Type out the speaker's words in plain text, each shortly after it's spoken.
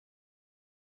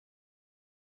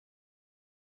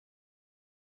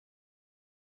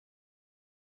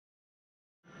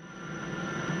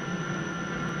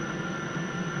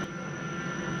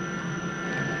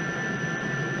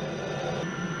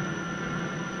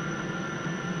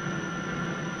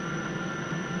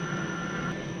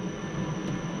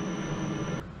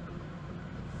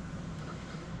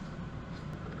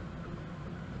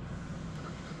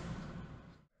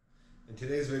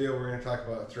today's video we're going to talk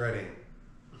about threading.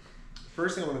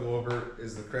 First thing I want to go over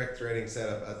is the correct threading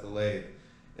setup at the lathe,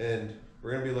 and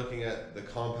we're going to be looking at the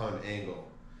compound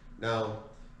angle. Now,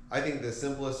 I think the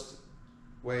simplest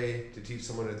way to teach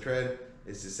someone to thread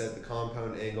is to set the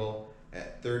compound angle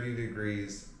at 30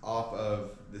 degrees off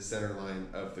of the center line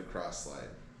of the cross slide.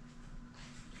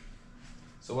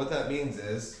 So what that means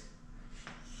is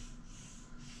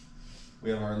we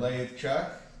have our lathe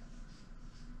chuck,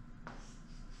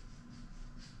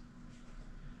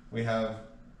 we have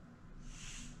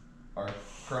our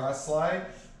cross slide,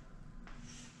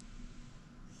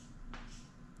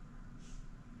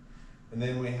 and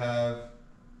then we have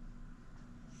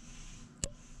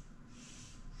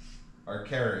our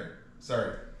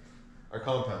our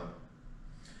compound.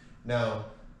 Now,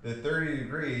 the 30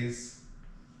 degrees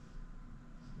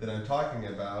that I'm talking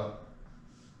about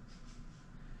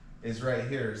is right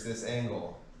here, it's this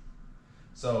angle.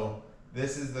 So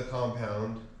this is the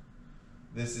compound,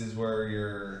 this is where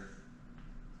your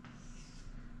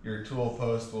tool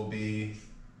post will be,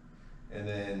 and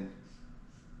then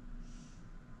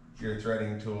your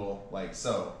threading tool like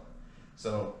so.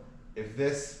 So if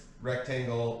this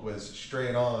rectangle was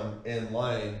straight on in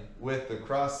line with the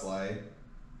cross slide,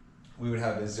 we would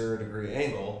have a 0 degree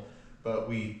angle, but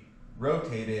we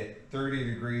rotate it 30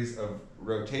 degrees of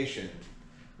rotation.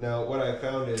 Now what I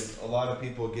found is a lot of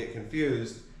people get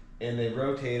confused and they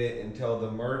rotate it until the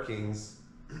markings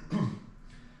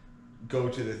go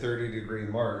to the 30 degree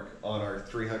mark on our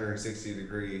 360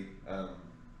 degree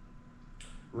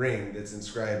ring that's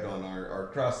inscribed on our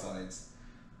cross slides.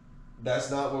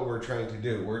 That's not what we're trying to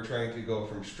do. We're trying to go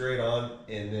from straight on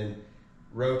and then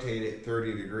rotate it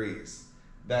 30 degrees.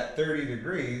 That 30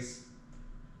 degrees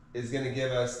is going to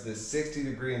give us the 60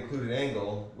 degree included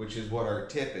angle, which is what our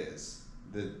tip is,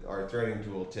 our threading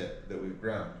tool tip that we've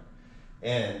ground.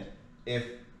 And if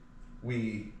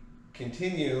we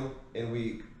continue and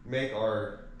we make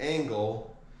our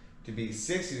angle to be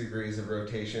 60 degrees of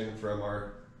rotation from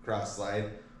our cross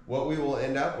slide, what we will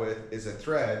end up with is a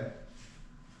thread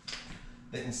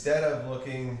that, instead of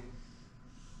looking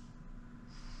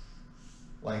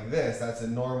like this, that's a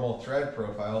normal thread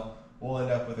profile, we'll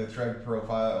end up with a thread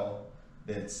profile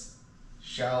that's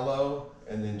shallow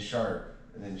and then sharp,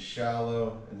 and then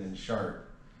shallow and then sharp,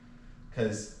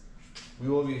 because we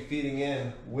will be feeding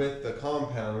in with the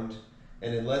compound,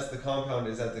 and unless the compound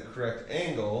is at the correct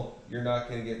angle, you're not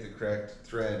going to get the correct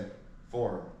thread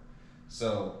form.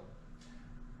 So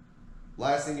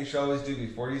last thing you should always do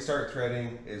before you start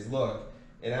threading is look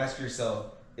and ask yourself,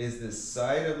 is the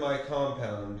side of my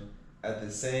compound at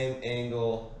the same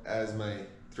angle as my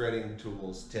threading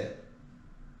tool's tip?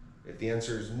 If the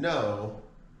answer is no,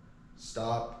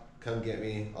 stop, come get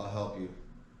me, I'll help you,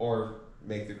 or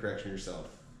make the correction yourself.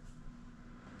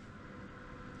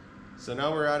 So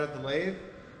now we're out at the lathe.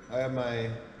 I have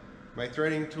my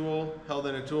threading tool held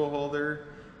in a tool holder,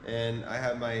 and I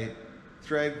have my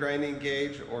thread grinding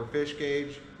gauge or fish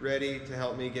gauge ready to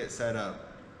help me get set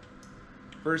up.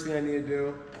 First thing I need to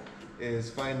do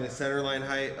is find the center line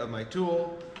height of my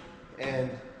tool, and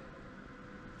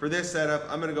for this setup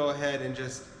I'm going to go ahead and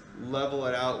just level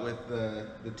it out with the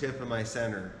tip of my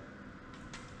center.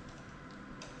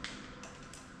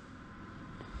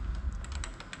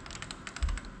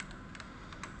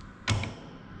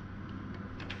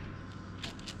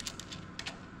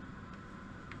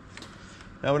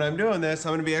 Now when I'm doing this,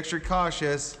 I'm going to be extra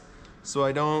cautious so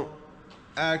I don't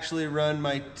actually run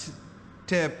my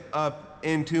tip up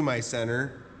into my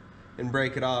center and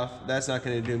break it off. That's not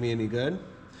going to do me any good.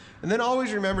 And then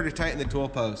always remember to tighten the tool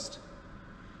post.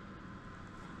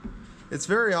 It's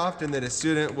very often that a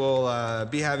student will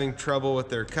be having trouble with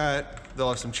their cut. They'll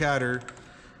have some chatter,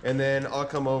 and then I'll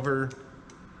come over,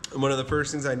 and one of the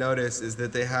first things I notice is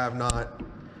that they have not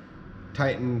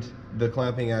tightened the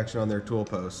clamping action on their tool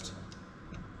post.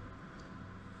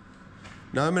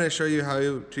 Now I'm going to show you how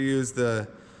to use the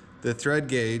thread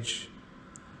gauge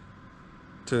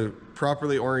to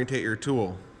properly orientate your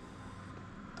tool.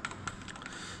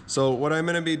 So what I'm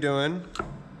going to be doing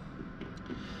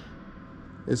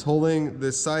is holding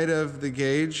the side of the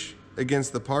gauge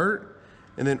against the part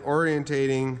and then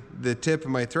orientating the tip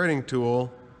of my threading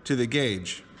tool to the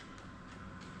gauge.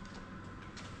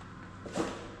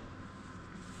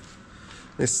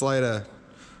 I slide a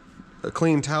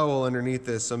clean towel underneath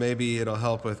this, so maybe it'll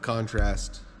help with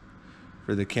contrast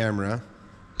for the camera.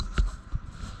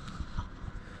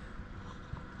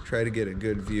 Try to get a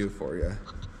good view for you.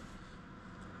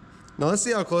 Now let's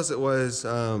see how close it was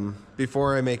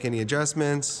before I make any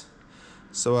adjustments.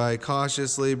 So I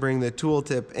cautiously bring the tool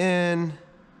tip in,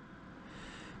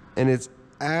 and it's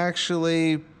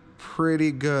actually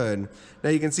pretty good.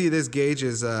 Now you can see this gauge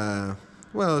is,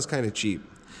 well, it's kind of cheap.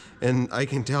 And I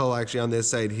can tell actually on this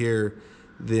side here,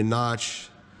 the notch,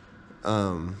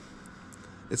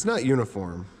 it's not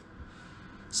uniform.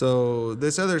 So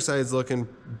this other side's looking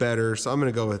better, so I'm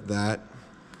gonna go with that.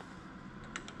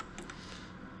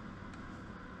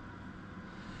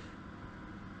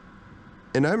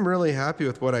 And I'm really happy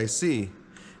with what I see.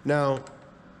 Now,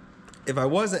 if I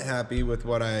wasn't happy with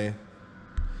what I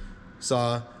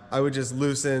saw, I would just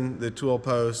loosen the tool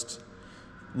post,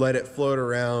 let it float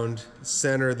around,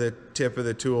 center the tip of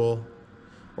the tool,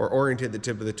 or orientate the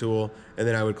tip of the tool, and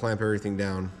then I would clamp everything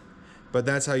down. But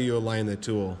that's how you align the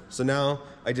tool. So now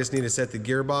I just need to set the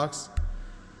gearbox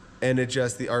and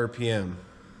adjust the RPM.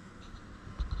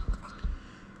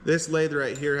 This lathe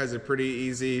right here has a pretty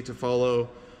easy to follow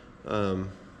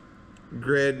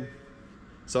grid.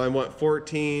 So I want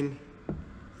 14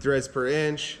 threads per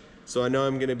inch. So I know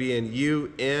I'm gonna be in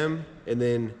U, M, and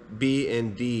then B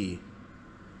and D.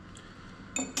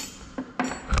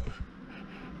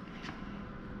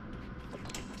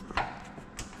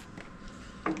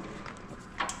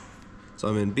 So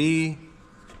I'm in B,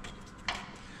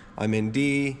 I'm in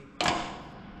D,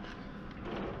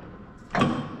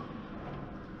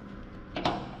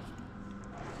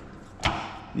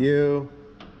 U,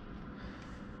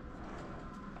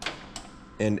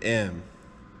 and M.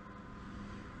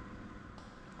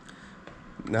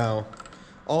 Now,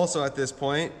 also at this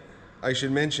point, I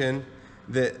should mention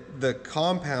that the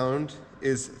compound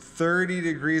is 30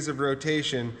 degrees of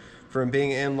rotation from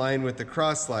being in line with the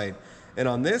cross slide. And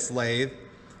on this lathe,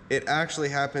 it actually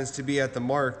happens to be at the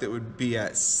mark that would be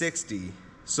at 60.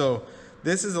 So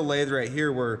this is a lathe right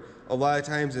here where a lot of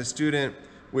times a student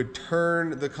would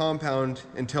turn the compound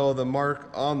until the mark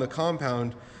on the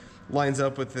compound lines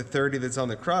up with the 30 that's on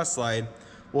the cross slide.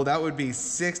 Well, that would be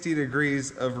 60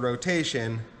 degrees of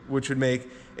rotation, which would make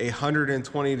a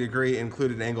 120 degree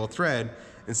included angle thread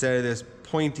instead of this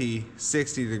pointy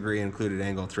 60 degree included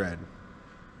angle thread.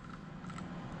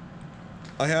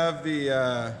 I have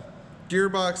the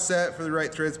gearbox set for the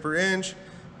right threads per inch.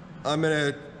 I'm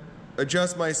gonna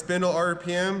adjust my spindle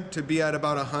RPM to be at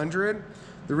about 100.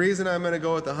 The reason I'm gonna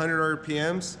go with 100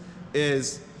 RPMs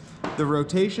is the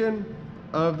rotation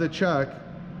of the chuck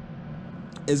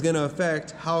is gonna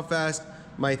affect how fast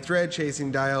my thread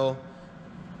chasing dial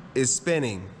is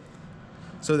spinning.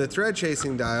 So the thread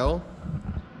chasing dial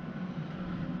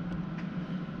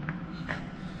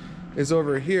is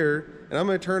over here, and I'm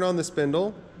going to turn on the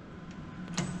spindle.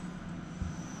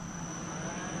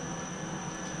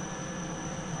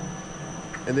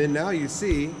 And then now you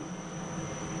see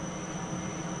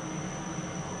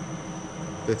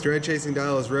the thread chasing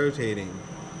dial is rotating.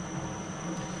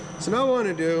 So now what I want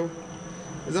to do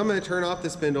is I'm going to turn off the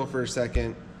spindle for a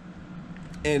second.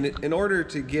 And in order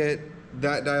to get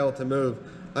that dial to move,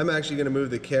 I'm actually going to move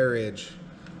the carriage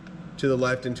to the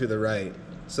left and to the right.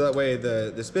 So that way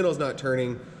the spindle's not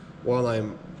turning while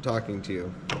I'm talking to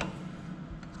you.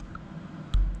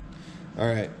 All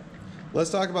right,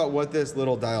 let's talk about what this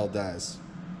little dial does.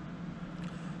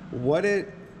 What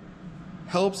it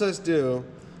helps us do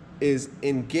is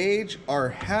engage our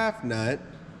half nut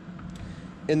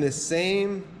in the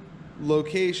same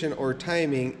location or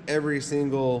timing every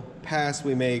single pass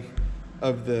we make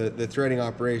of the threading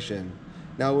operation.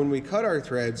 Now when we cut our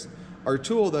threads, our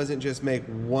tool doesn't just make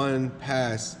one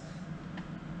pass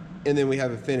and then we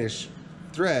have a finished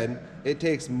thread. It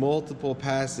takes multiple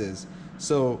passes.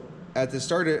 So at the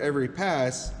start of every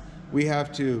pass, we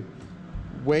have to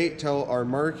wait till our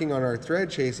marking on our thread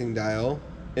chasing dial.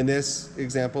 In this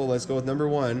example, let's go with number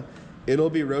 1. It'll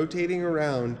be rotating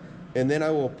around, and then I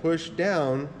will push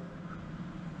down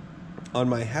on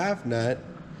my half nut,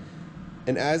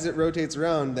 and as it rotates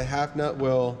around, the half nut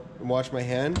will, watch my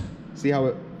hand, see how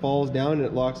it falls down and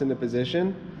it locks into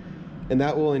position, and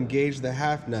that will engage the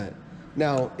half nut.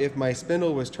 Now, if my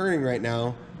spindle was turning right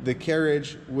now, the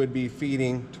carriage would be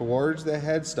feeding towards the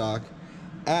headstock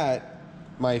at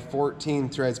my 14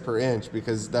 threads per inch,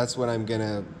 because that's what I'm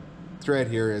gonna thread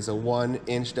here is a 1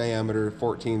 inch diameter,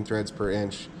 14 threads per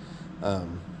inch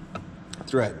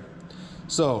thread.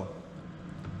 So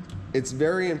it's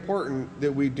very important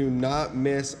that we do not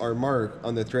miss our mark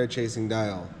on the thread chasing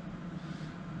dial.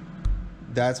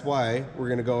 That's why we're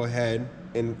gonna go ahead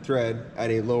and thread at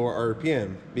a lower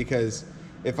RPM, because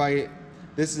if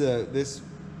this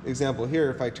example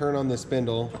here, if I turn on the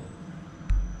spindle,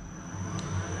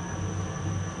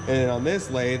 and on this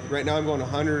lathe, right now I'm going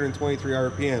 123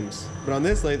 RPMs, but on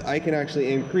this lathe I can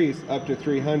actually increase up to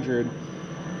 300.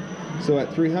 So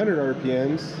at 300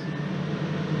 RPMs,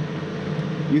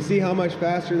 you see how much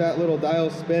faster that little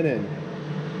dial's spinning.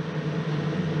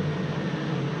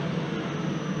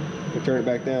 turn it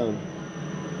back down.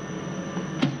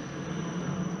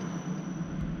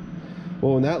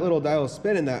 Well, when that little dial is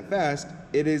spinning that fast,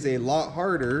 it is a lot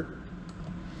harder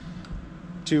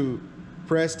to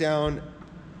press down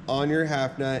on your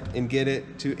half nut and get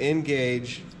it to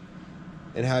engage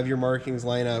and have your markings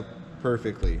line up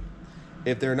perfectly.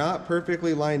 If they're not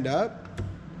perfectly lined up,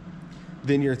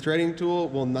 then your threading tool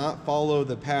will not follow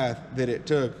the path that it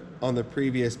took on the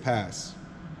previous pass.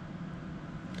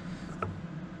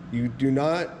 You do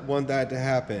not want that to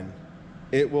happen.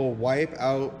 It will wipe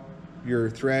out your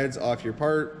threads off your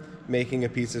part, making a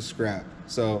piece of scrap.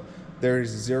 So there's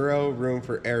zero room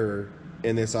for error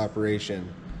in this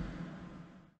operation.